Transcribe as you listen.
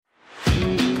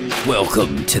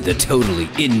Welcome to the totally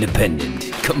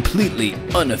independent, completely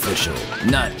unofficial,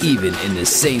 not even in the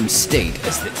same state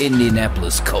as the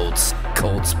Indianapolis Colts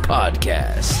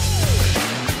podcast.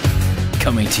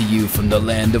 Coming to you from the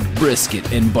land of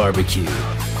brisket and barbecue,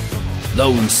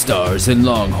 Lone Stars and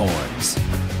Longhorns,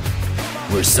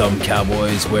 where some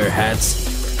cowboys wear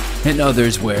hats and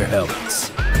others wear helmets.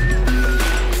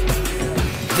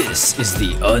 This is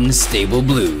the Unstable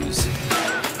Blues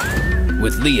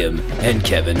with Liam and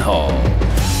Kevin Hall.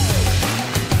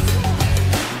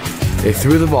 They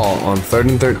threw the ball on 3rd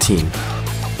and 13,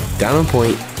 down a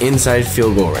point inside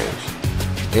field goal range,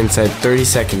 inside 30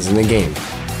 seconds in the game.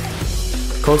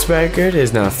 Colts record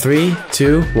is now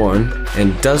 3-2-1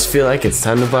 and does feel like it's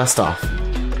time to blast off.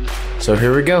 So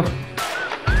here we go.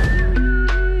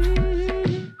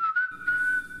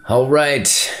 All right,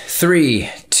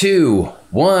 3, 2,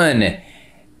 1.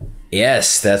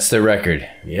 Yes, that's the record.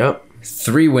 Yep.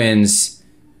 3 wins,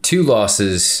 2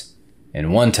 losses,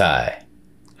 and 1 tie.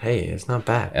 Hey, it's not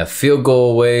bad. A field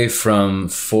goal away from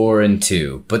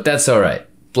 4-2, but that's all right.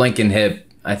 Blankenhip,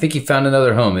 I think he found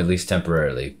another home, at least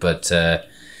temporarily. But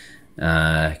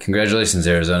congratulations,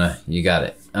 Arizona. You got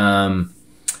it.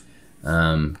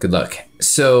 Good luck.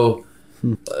 So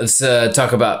let's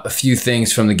talk about a few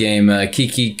things from the game.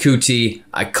 Keke Coutee,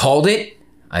 I called it.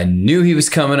 I knew he was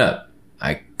coming up.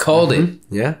 I called it.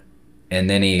 Yeah. And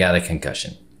then he got a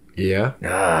concussion. Yeah.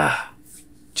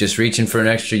 Just reaching for an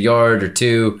extra yard or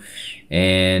 2,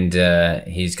 and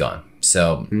he's gone.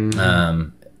 So,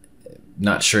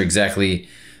 not sure exactly.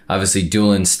 Obviously,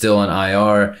 Doolin's still on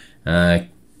IR.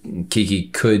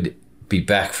 Keke could be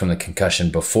back from the concussion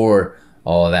before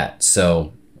all of that.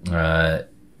 So, no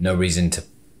reason to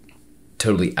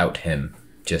totally out him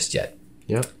just yet.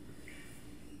 Yep.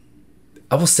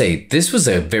 I will say, this was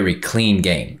a very clean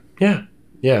game. Yeah.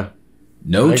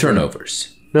 No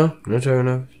turnovers. No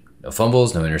turnovers. No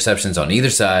fumbles, no interceptions on either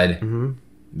side.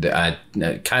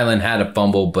 Kylan had a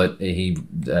fumble, but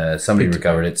somebody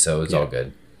recovered it, so it's all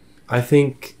good. I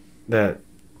think that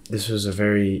this was a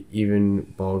very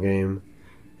even ball game,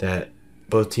 that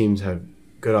both teams had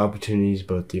good opportunities,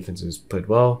 both defenses played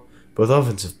well, both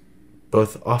offenses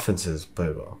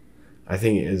played well. I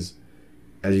think it is,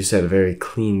 as you said, a very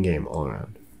clean game all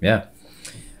around. Yeah.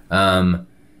 The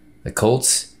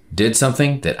Colts did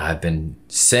something that I've been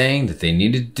saying that they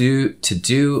needed to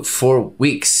do for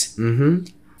weeks.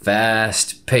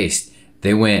 Fast paced.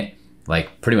 They went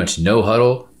like pretty much no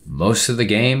huddle most of the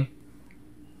game.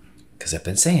 Because I've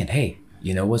been saying, hey,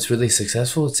 you know what's really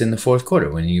successful? It's in the fourth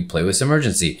quarter when you play with some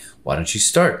urgency. Why don't you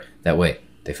start that way?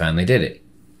 They finally did it.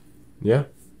 Yeah.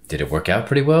 Did it work out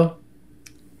pretty well?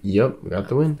 Yep, we got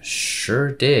the win.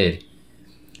 Sure did.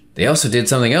 They also did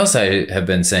something else I have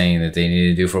been saying that they need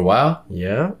to do for a while.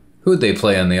 Yeah. Who'd they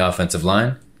play on the offensive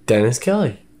line? Dennis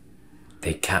Kelly.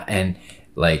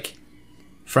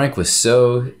 Frank was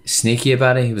so sneaky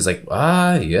about it. He was like,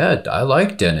 yeah, I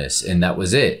like Dennis. And that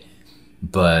was it.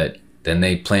 But then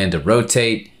they planned to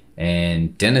rotate,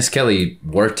 and Dennis Kelly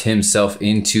worked himself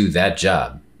into that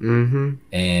job.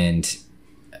 And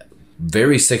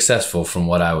very successful from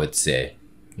what I would say.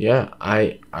 Yeah,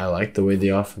 I like the way the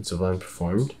offensive line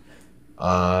performed.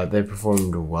 They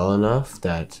performed well enough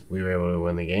that we were able to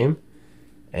win the game.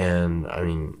 And, I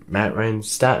mean, Matt Ryan's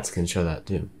stats can show that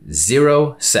too.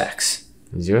 0 sacks.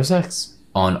 0 sacks.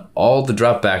 On all the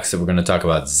dropbacks that we're going to talk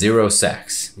about, 0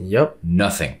 sacks. Yep.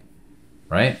 Nothing.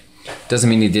 Right? Doesn't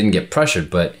mean he didn't get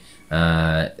pressured, but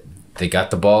they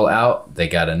got the ball out. They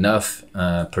got enough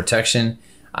protection.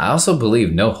 I also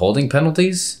believe no holding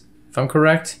penalties, if I'm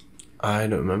correct. I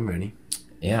don't remember any.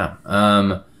 Yeah.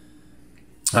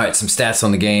 All right, some stats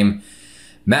on the game.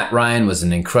 Matt Ryan was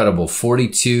an incredible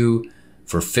 42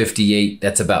 for 58.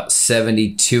 That's about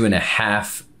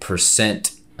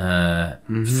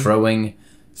 72.5% throwing.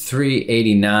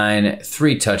 389,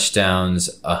 3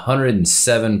 touchdowns,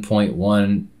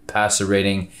 107.1 passer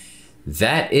rating.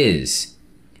 That is,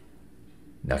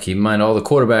 now keep in mind all the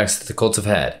quarterbacks that the Colts have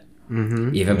had,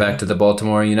 even back to the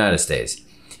Baltimore United days.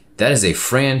 That is a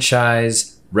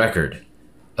franchise record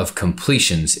of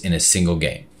completions in a single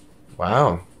game.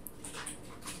 Wow.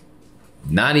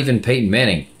 Not even Peyton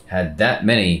Manning had that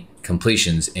many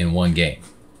completions in one game.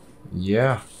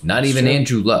 Yeah. Not even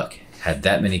Andrew Luck had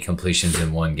that many completions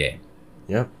in one game.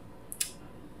 Yep.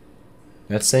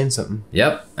 That's saying something.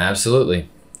 Yep, absolutely.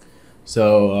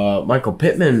 So, Michael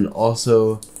Pittman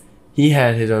also, he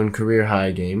had his own career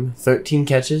high game. 13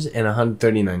 catches and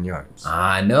 139 yards.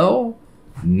 I know.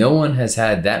 No one has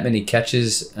had that many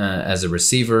catches as a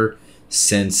receiver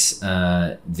since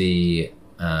the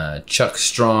Chuck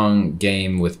Strong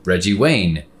game with Reggie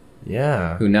Wayne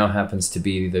Yeah. who now happens to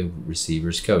be the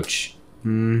receivers coach.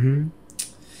 Mm-hmm.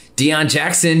 Deion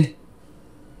Jackson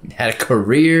had a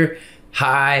career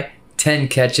high 10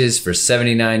 catches for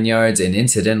 79 yards, and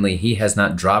incidentally, he has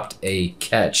not dropped a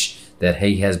catch that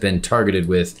he has been targeted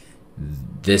with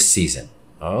this season.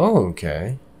 Oh,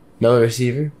 okay. Another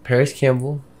receiver, Paris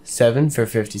Campbell, 7 for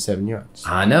 57 yards.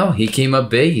 I know. He came up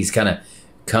big. He's kind of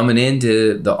coming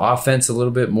into the offense a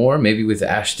little bit more. Maybe with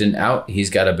Ashton out, he's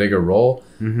got a bigger role.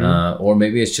 Or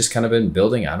maybe it's just kind of been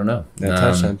building. I don't know. That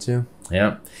touchdown, too.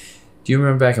 Yeah. Do you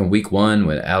remember back in week 1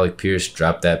 when Alec Pierce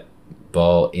dropped that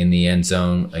ball in the end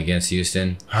zone against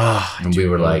Houston? And we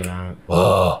were like,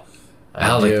 oh,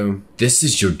 Alec, this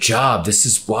is your job. This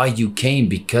is why you came,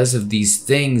 because of these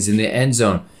things in the end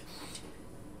zone.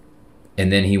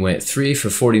 And then he went 3 for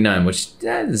 49, which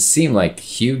doesn't seem like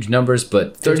huge numbers,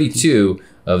 but 32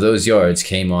 of those yards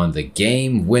came on the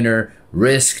game winner,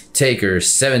 risk taker,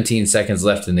 17 seconds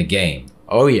left in the game.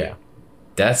 Oh, yeah.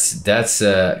 That's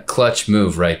a clutch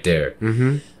move right there.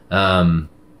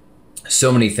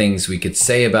 So many things we could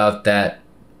say about that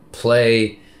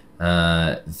play.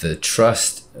 The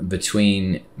trust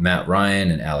between Matt Ryan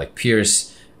and Alec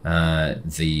Pierce.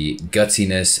 The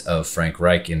gutsiness of Frank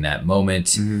Reich in that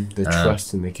moment. The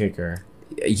trust in the kicker.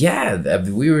 Yeah,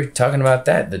 we were talking about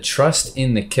that. The trust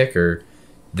in the kicker,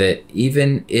 that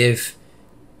even if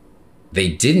they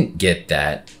didn't get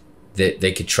that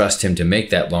they could trust him to make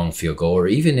that long field goal, or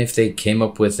even if they came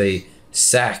up with a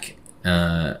sack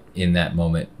in that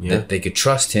moment, that they could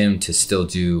trust him to still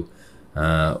do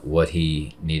what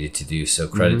he needed to do. So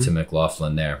credit to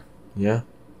McLaughlin there. Yeah.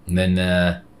 And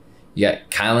then you got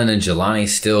Kylan and Jelani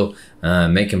still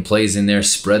making plays in there,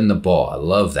 spreading the ball. I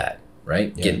love that,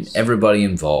 right? Yes. Getting everybody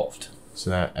involved.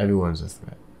 So that everyone's a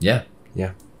threat. Yeah.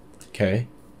 Yeah. Okay.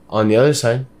 On the other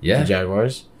side, the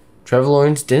Jaguars, Trevor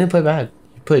Lawrence didn't play bad.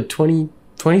 He played 20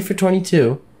 for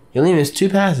 22. He only missed 2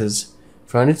 passes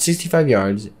for 165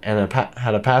 yards and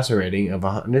had a passer rating of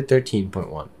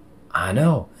 113.1. I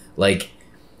know. Like,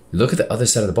 look at the other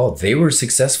side of the ball. They were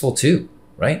successful too,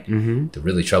 right? The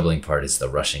really troubling part is the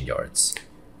rushing yards.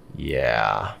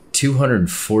 Yeah.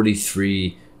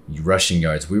 243 rushing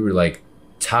yards. We were like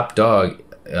top dog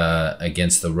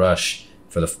against the rush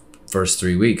for the first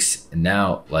 3 weeks. And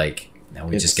now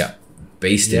we just got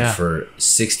basted for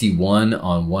 61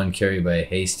 on 1 carry by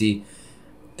Hasty,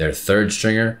 their third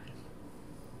stringer,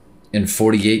 and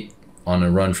 48 on a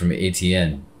run from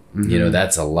ATN. You know,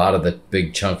 that's a lot of the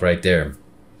big chunk right there.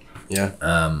 Yeah.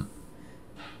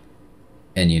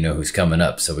 And you know who's coming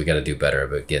up, so we got to do better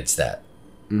against that.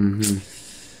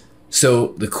 So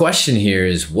the question here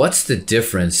is, what's the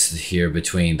difference here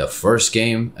between the first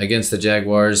game against the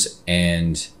Jaguars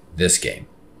and this game?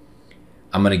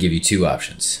 I'm going to give you 2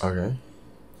 options. Okay.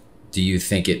 Do you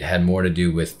think it had more to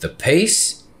do with the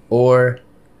pace or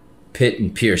Pitt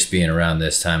and Pierce being around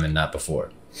this time and not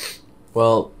before?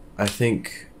 Well, I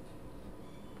think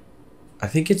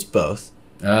it's both.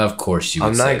 Of course you would.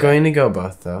 I'm not going to go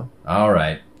both, though. All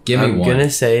right. Give me one. I'm going to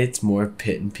say it's more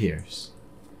Pitt and Pierce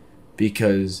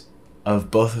because of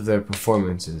both of their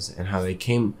performances and how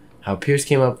Pierce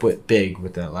came up with big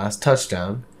with that last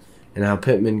touchdown, and how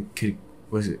Pittman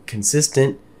was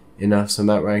consistent enough so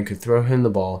Matt Ryan could throw him the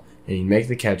ball and he'd make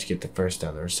the catch, get the first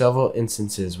down. There were several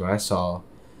instances where I saw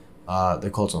the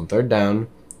Colts on 3rd down,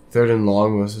 3rd and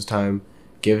long most of the time,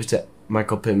 give it to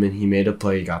Michael Pittman. He made a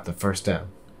play, he got the first down.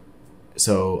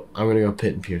 So I'm going to go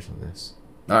Pitt and Pierce on this.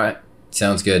 All right.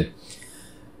 Sounds good.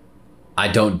 I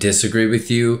don't disagree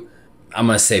with you. I'm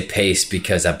going to say pace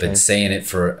because I've been saying it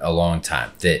for a long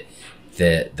time. That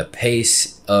the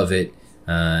pace of it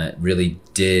really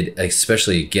did,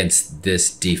 especially against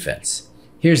this defense.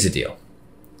 Here's the deal.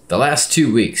 The last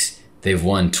 2 weeks, they've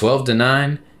won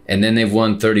 12-9, and then they've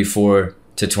won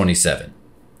 34-27.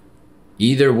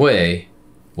 Either way,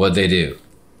 what'd they do?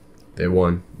 They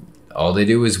won. All they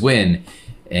do is win,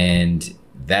 and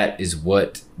that is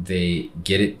what they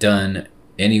get it done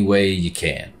any way you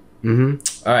can.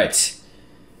 All right.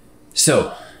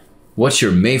 So, what's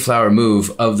your Mayflower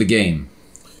move of the game?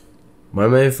 My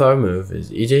Mayflower move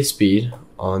is EJ Speed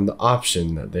on the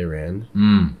option that they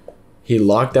ran. He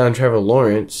locked down Trevor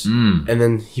Lawrence, and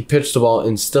then he pitched the ball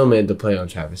and still made the play on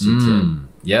Travis Etienne.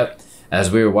 Yep.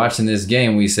 As we were watching this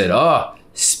game, we said, oh,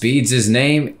 Speed's his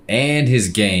name and his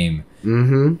game.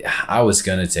 I was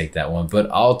going to take that one, but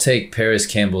I'll take Paris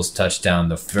Campbell's touchdown,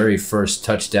 the very first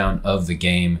touchdown of the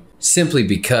game, simply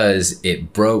because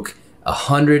it broke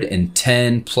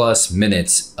 110 plus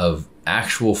minutes of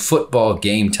actual football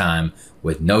game time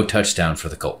with no touchdown for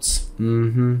the Colts.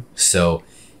 So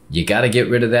you got to get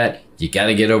rid of that. You got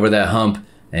to get over that hump.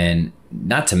 And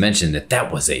not to mention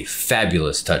that was a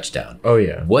fabulous touchdown. Oh,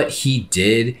 yeah. What he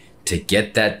did to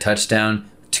get that touchdown,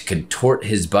 to contort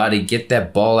his body, get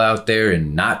that ball out there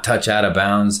and not touch out of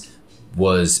bounds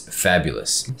was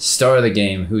fabulous. Star of the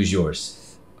game, who's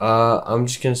yours? I'm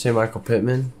just going to say Michael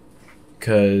Pittman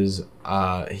because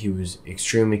he was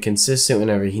extremely consistent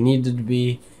whenever he needed to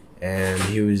be, and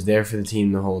he was there for the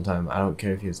team the whole time. I don't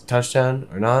care if he has a touchdown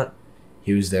or not.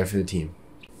 He was there for the team.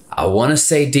 I want to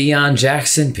say Deion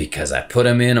Jackson because I put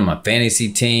him in on my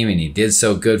fantasy team and he did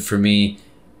so good for me.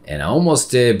 And I almost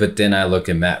did, but then I look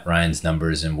at Matt Ryan's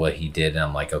numbers and what he did, and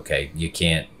I'm like, okay, you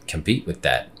can't compete with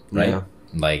that, right? Yeah.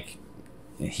 Like,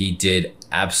 he did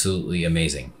absolutely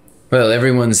amazing. Well,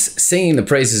 everyone's singing the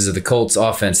praises of the Colts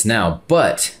offense now,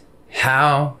 but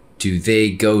how do they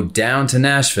go down to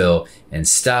Nashville and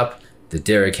stop the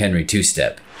Derrick Henry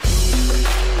two-step?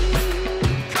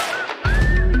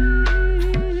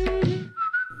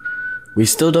 We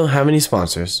still don't have any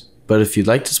sponsors, but if you'd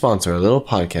like to sponsor a little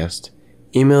podcast,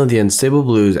 email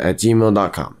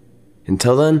theunstableplues@gmail.com.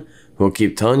 Until then, we'll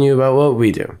keep telling you about what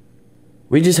we do.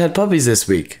 We just had puppies this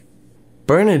week.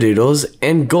 Bernedoodles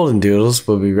and Golden Doodles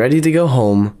will be ready to go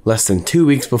home less than 2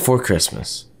 weeks before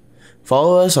Christmas.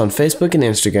 Follow us on Facebook and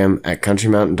Instagram at Country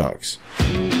Mountain Dogs.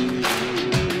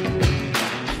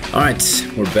 All right,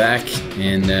 we're back,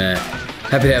 and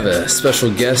happy to have a special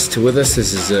guest with us.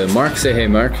 This is Mark. Say hey,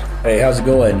 Mark. Hey, how's it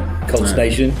going, Colts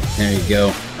Nation? There you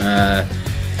go.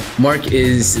 Mark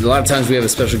is, a lot of times we have a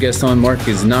special guest on. Mark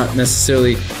is not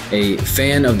necessarily a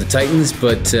fan of the Titans,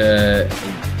 but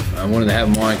I wanted to have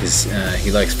him on because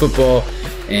he likes football,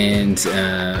 and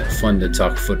fun to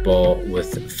talk football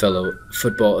with fellow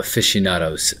football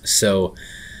aficionados. So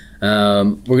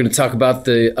we're going to talk about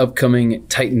the upcoming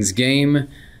Titans game.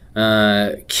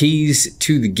 Keys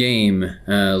to the game.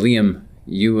 Liam,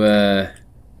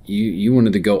 you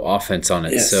wanted to go offense on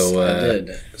it. Yes, so I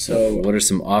did. So what are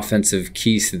some offensive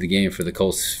keys to the game for the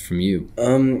Colts from you?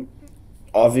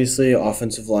 Obviously,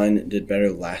 offensive line did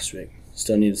better last week.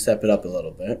 Still need to step it up a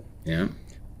little bit. Yeah.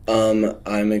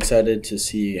 I'm excited to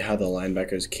see how the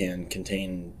linebackers can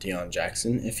contain Deion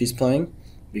Jackson if he's playing,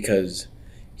 because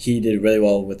he did really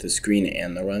well with the screen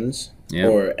and the runs,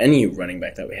 or any running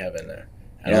back that we have in there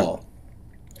at all.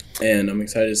 And I'm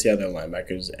excited to see how their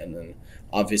linebackers, and then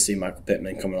obviously Michael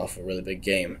Pittman coming off a really big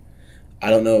game. I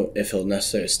don't know if he'll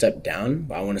necessarily step down,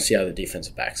 but I want to see how the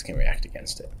defensive backs can react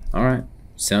against it. All right.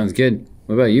 Sounds good.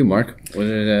 What about you, Mark? What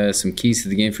are some keys to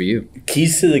the game for you?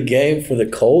 Keys to the game for the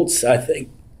Colts, I think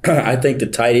the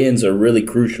tight ends are really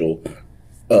crucial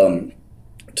to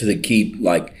the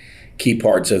key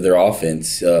parts of their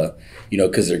offense.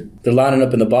 Because they're lining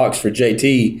up in the box for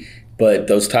JT, but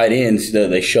those tight ends,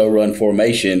 they show run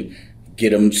formation,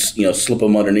 get them, slip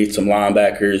them underneath some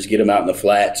linebackers, get them out in the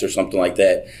flats or something like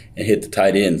that, and hit the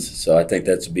tight ends. So I think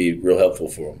that's would be real helpful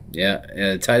for them.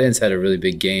 Yeah, tight ends had a really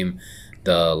big game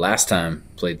the last time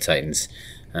played Titans.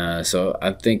 So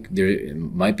I think there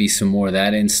might be some more of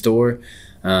that in store.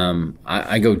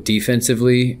 I go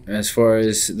defensively as far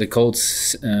as the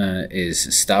Colts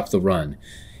is stop the run.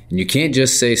 And you can't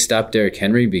just say stop Derrick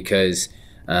Henry because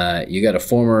you got a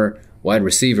former wide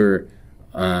receiver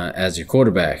as your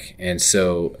quarterback. And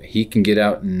so he can get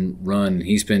out and run.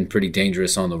 He's been pretty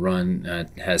dangerous on the run,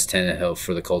 has Tannehill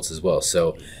for the Colts as well.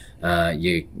 So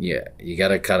you got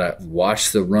to kind of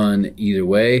watch the run either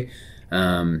way.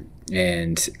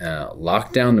 And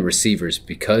lock down the receivers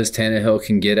because Tannehill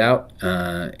can get out.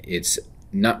 It's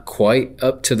not quite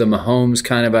up to the Mahomes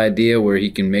kind of idea where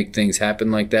he can make things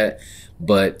happen like that,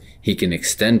 but he can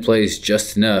extend plays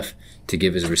just enough to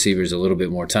give his receivers a little bit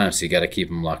more time, so you got to keep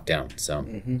them locked down. So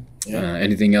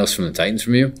anything else from the Titans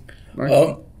from you,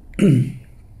 Mark?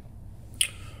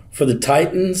 For the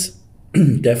Titans,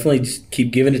 definitely just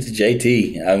keep giving it to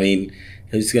JT. I mean,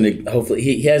 he's going to hopefully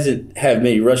he hasn't had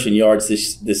many rushing yards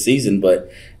this season,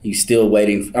 but he's still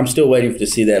waiting. I'm still waiting to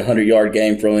see that 100-yard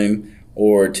game from him,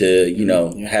 or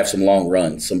to have some long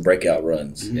runs, some breakout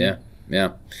runs. Yeah.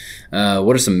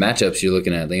 What are some matchups you're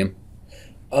looking at, Liam?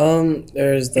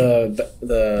 There's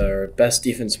the best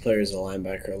defense player is a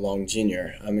linebacker, Long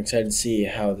Jr. I'm excited to see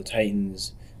how the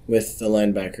Titans with the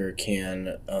linebacker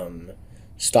can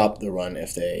stop the run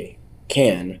if they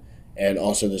can. And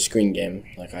also the screen game,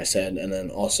 like I said, and then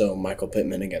also Michael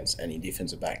Pittman against any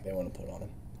defensive back they want to put on him.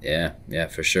 Yeah,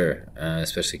 for sure,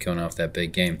 especially coming off that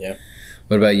big game. Yeah.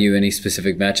 What about you? Any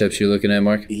specific matchups you're looking at,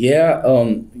 Mark? Yeah,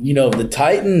 the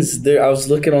Titans, I was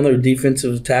looking on their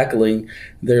defensive tackling.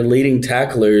 Their leading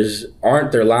tacklers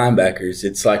aren't their linebackers.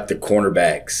 It's like the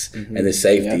cornerbacks and the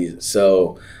safeties. Yeah.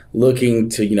 So looking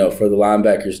to, for the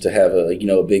linebackers to have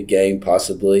a big game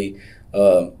possibly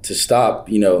to stop,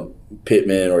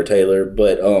 Pittman or Taylor,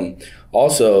 but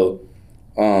also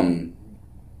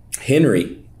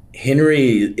Henry.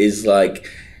 Henry is like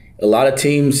a lot of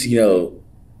teams,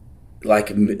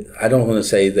 like I don't want to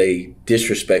say they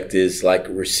disrespect his like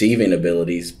receiving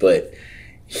abilities, but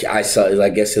I saw, I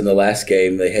guess in the last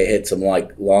game they had some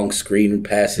like long screen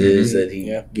passes that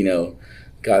he,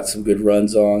 got some good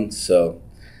runs on. So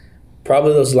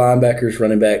probably those linebackers,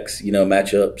 running backs,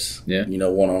 matchups,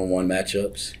 one-on-one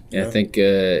matchups. Yeah, I think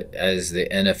as the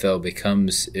NFL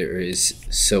becomes or is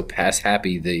so pass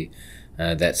happy,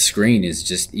 that screen is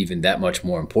just even that much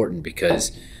more important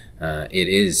because it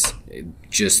is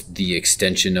just the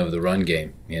extension of the run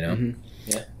game,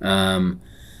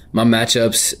 My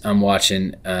matchups I'm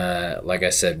watching, like I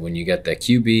said, when you got that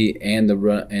QB and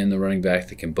the running back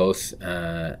that can both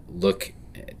look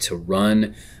to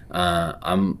run,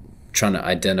 I'm trying to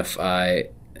identify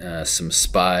some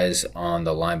spies on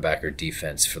the linebacker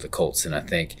defense for the Colts, and I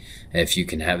think if you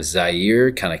can have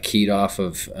Zaire kind of keyed off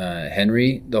of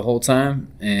Henry the whole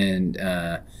time, and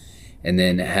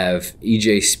then have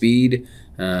EJ Speed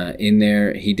in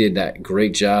there, he did that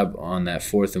great job on that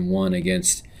 4th and 1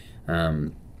 against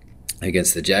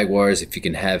the Jaguars. If you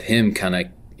can have him kind of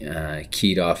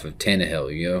keyed off of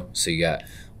Tannehill, so you got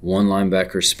one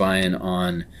linebacker spying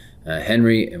on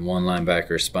Henry and one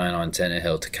linebacker spying on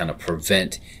Tannehill to kind of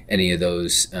prevent any of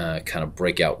those kind of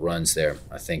breakout runs there.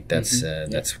 I think that's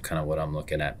kind of what I'm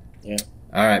looking at. Yeah.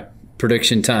 All right,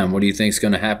 prediction time. What do you think is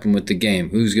going to happen with the game?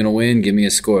 Who's going to win? Give me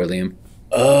a score, Liam.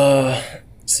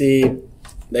 See,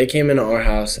 they came into our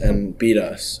house and beat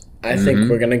us. I think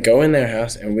we're going to go in their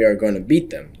house and we are going to beat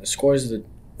them. The score is I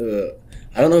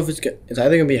don't know if it's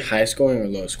either going to be high scoring or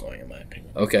low scoring in my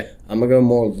opinion. Okay. I'm going to go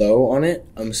more low on it.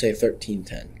 I'm going to say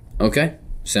 13-10. Okay.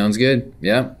 Sounds good.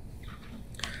 Yeah.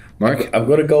 Mark? I'm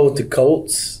going to go with the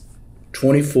Colts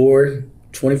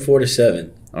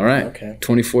 24-7. All right. Okay.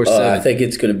 24-7. I think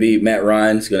it's going to be Matt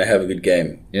Ryan's going to have a good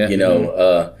game. Yeah.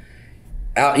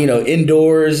 Out,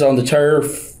 indoors on the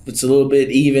turf, it's a little bit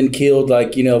even keeled,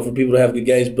 like, for people to have good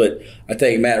games. But I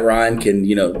think Matt Ryan can,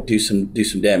 do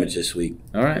some damage this week.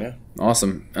 All right. Yeah.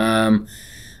 Awesome.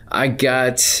 I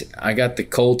got the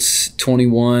Colts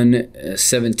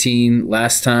 21-17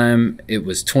 last time. It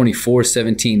was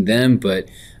 24-17 then, but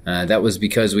that was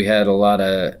because we had a lot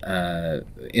of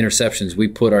interceptions. We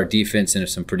put our defense into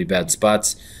some pretty bad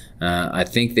spots. I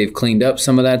think they've cleaned up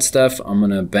some of that stuff. I'm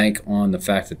going to bank on the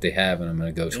fact that they have, and I'm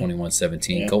going to go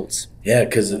 21-17 Colts. Yeah,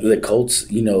 because the Colts,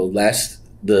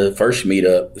 the first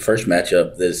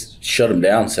matchup, this shut them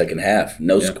down second half.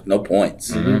 No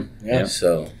points. Mm-hmm. Yeah.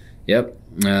 So. Yep.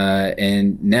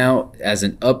 And now, as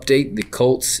an update, the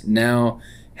Colts now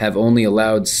have only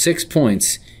allowed 6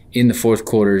 points in the fourth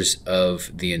quarters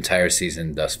of the entire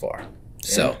season thus far.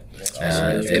 So,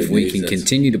 if we can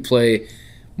continue to play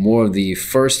more of the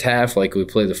first half like we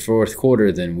play the fourth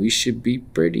quarter, then we should be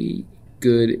pretty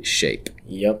good shape.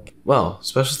 Yep. Well,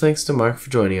 special thanks to Mark for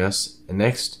joining us. And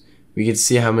next, we get to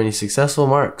see how many successful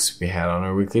marks we had on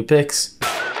our weekly picks.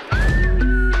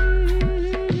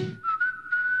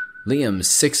 Liam's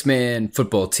 6-man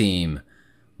football team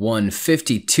won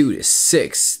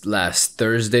 52-6 last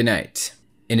Thursday night.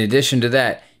 In addition to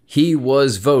that, he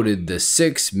was voted the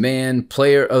 6-man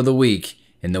player of the week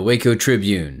in the Waco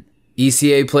Tribune.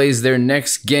 ECA plays their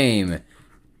next game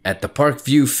at the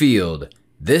Parkview Field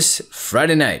this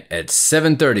Friday night at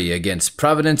 7:30 against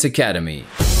Providence Academy.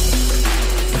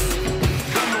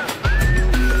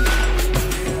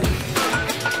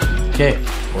 Okay,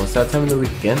 well, it's that time of the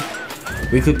week again.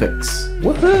 Weekly picks.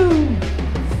 Woohoo!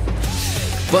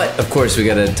 But, of course, we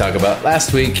got to talk about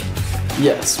last week.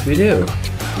 Yes, we do.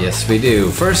 Yes, we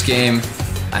do. First game,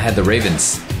 I had the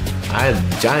Ravens. I had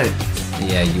the Giants.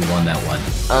 Yeah, you won that one.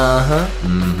 Uh-huh.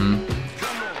 Mm-hmm.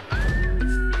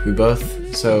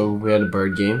 We had a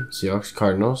bird game, Seahawks,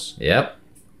 Cardinals. Yep.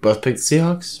 Both picked the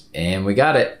Seahawks. And we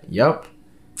got it. Yep.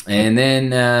 And then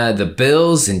the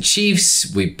Bills and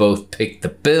Chiefs, we both picked the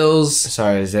Bills.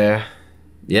 Sorry, Isaiah.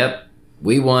 Yep.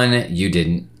 We won. You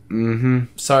didn't. Mm-hmm.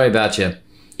 Sorry about you.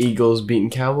 Eagles beating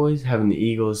Cowboys, having the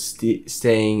Eagles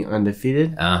staying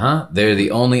undefeated. Uh-huh. They're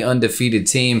the only undefeated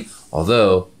team,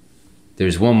 although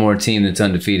there's one more team that's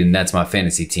undefeated, and that's my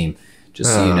fantasy team,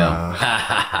 just so you know.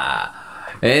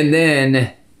 And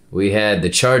then we had the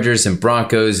Chargers and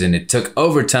Broncos, and it took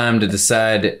overtime to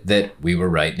decide that we were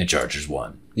right and the Chargers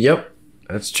won. Yep,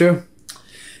 that's true.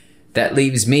 That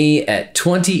leaves me at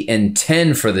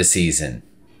 20-10 for the season.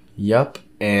 Yep,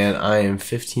 and I am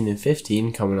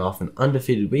 15-15 coming off an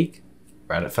undefeated week,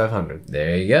 right at 500.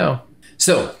 There you go.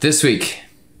 So, this week,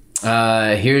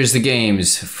 here's the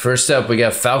games. First up, we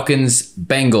got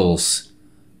Falcons-Bengals.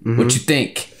 Mm-hmm. What you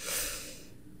think?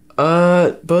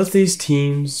 Both these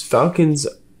teams, Falcons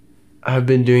have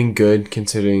been doing good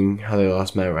considering how they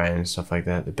lost Matt Ryan and stuff like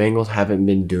that. The Bengals haven't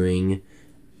been doing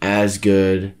as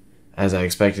good as I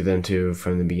expected them to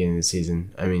from the beginning of the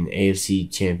season. I mean,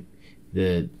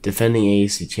 the defending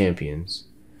AFC champions.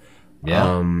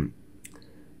 Yeah.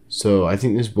 So I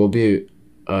think this will be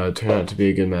turn out to be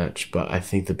a good match, but I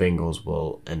think the Bengals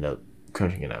will end up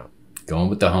crunching it out. Going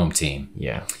with the home team.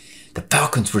 Yeah. The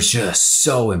Falcons were just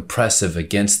so impressive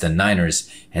against the Niners,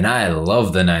 and I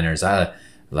love the Niners.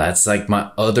 That's like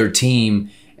my other team,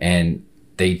 and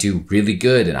they do really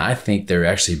good, and I think they're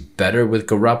actually better with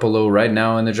Garoppolo right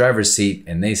now in the driver's seat,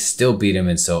 and they still beat him,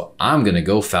 and so I'm going to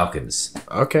go Falcons.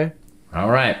 Okay. All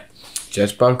right.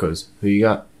 Jets Broncos. Who you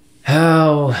got?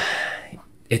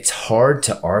 It's hard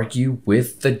to argue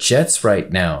with the Jets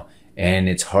right now, and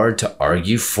it's hard to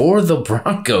argue for the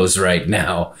Broncos right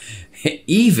now,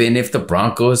 even if the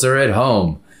Broncos are at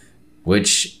home,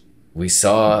 which we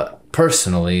saw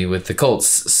personally with the Colts.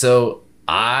 So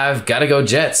I've got to go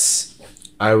Jets.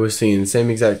 I was thinking the same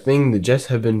exact thing. The Jets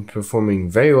have been performing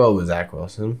very well with Zach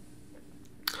Wilson,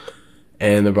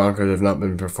 and the Broncos have not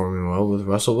been performing well with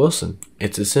Russell Wilson.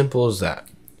 It's as simple as that.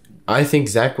 I think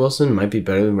Zach Wilson might be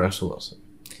better than Russell Wilson.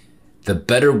 The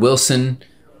better Wilson,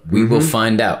 we will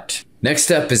find out. Next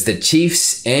up is the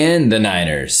Chiefs and the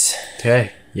Niners.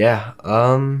 Okay, yeah.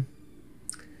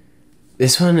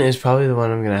 This one is probably the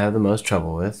one I'm going to have the most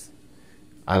trouble with.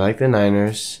 I like the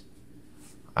Niners.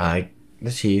 I like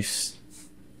the Chiefs.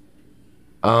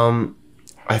 I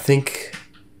think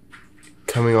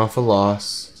coming off a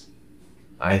loss,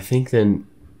 I think then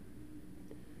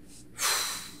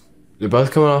they're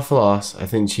both coming off a loss. I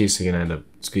think the Chiefs are going to end up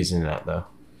squeezing it out, though.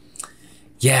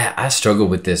 Yeah, I struggle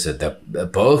with this. They're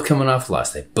both coming off a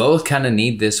loss. They both kind of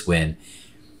need this win.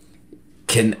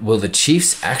 Will the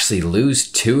Chiefs actually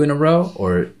lose 2 in a row,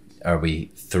 or are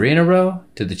we 3 in a row?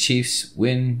 Did the Chiefs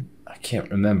win? I can't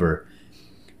remember.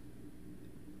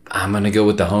 I'm going to go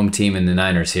with the home team and the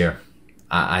Niners here.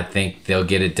 I think they'll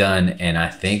get it done, and I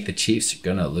think the Chiefs are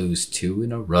going to lose 2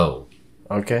 in a row.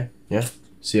 Okay, yeah.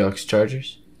 Seahawks,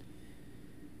 Chargers?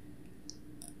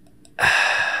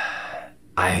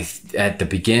 At the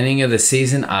beginning of the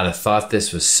season, I'd have thought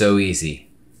this was so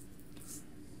easy.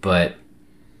 But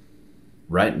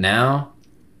right now,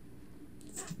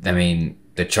 I mean,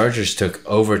 the Chargers took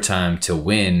overtime to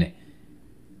win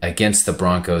against the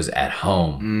Broncos at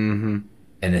home. Mm-hmm.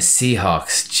 And the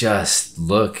Seahawks just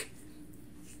look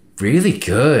really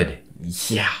good.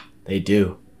 Yeah, they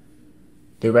do.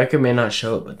 Their record may not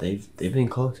show it, but they've been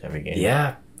close every game.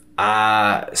 Yeah.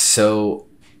 So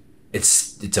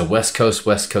it's a West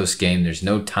Coast game. There's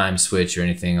no time switch or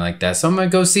anything like that. So I'm going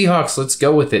to go Seahawks. Let's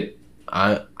go with it.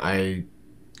 I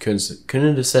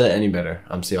couldn't have said it any better.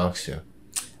 I'm Seahawks too.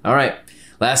 All right.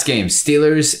 Last game,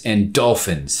 Steelers and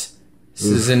Dolphins. This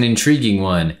is an intriguing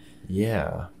one.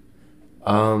 Yeah.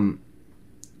 I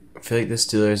feel like the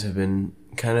Steelers have been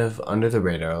kind of under the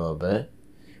radar a little bit,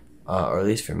 or at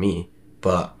least for me.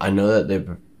 But I know that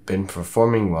they've been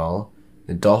performing well.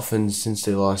 The Dolphins, since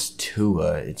they lost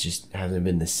Tua, it just hasn't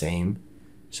been the same.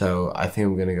 So I think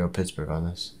I'm going to go Pittsburgh on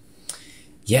this.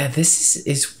 Yeah, this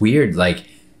is weird. Like,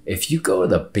 if you go to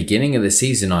the beginning of the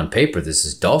season on paper, this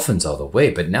is Dolphins all the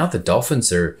way. But now the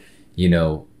Dolphins are,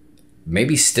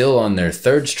 maybe still on their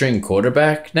third-string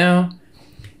quarterback now.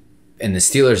 And the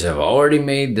Steelers have already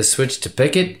made the switch to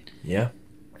Pickett. Yeah.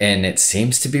 And it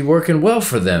seems to be working well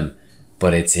for them.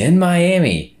 But it's in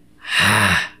Miami.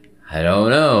 I don't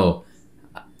know.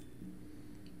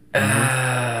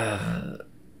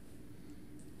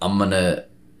 I'm going to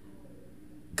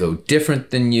go different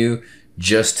than you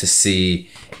just to see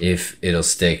if it'll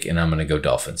stick, and I'm going to go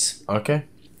Dolphins. Okay.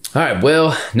 All right,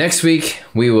 well, next week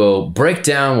we will break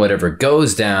down whatever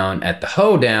goes down at the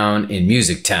Hoedown in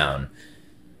Music Town.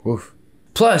 Oof.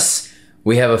 Plus,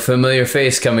 we have a familiar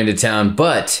face coming to town,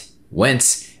 but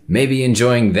Wentz may be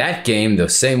enjoying that game the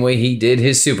same way he did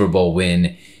his Super Bowl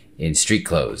win in street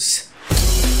clothes.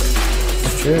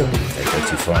 It's true. Did I go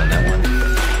too far on that one?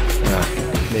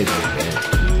 Maybe a bit.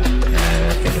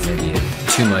 I think it may be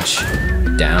too much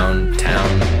downtown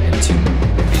and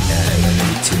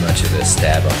maybe too much of a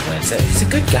stab on Wentz. He's a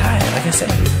good guy. Like I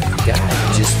said, he's a good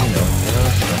guy. Just,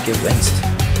 don't get winced.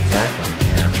 Exactly.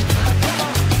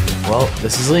 Yeah. Well,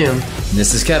 this is Liam.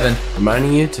 This is Kevin.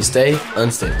 Reminding you to stay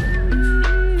unstable.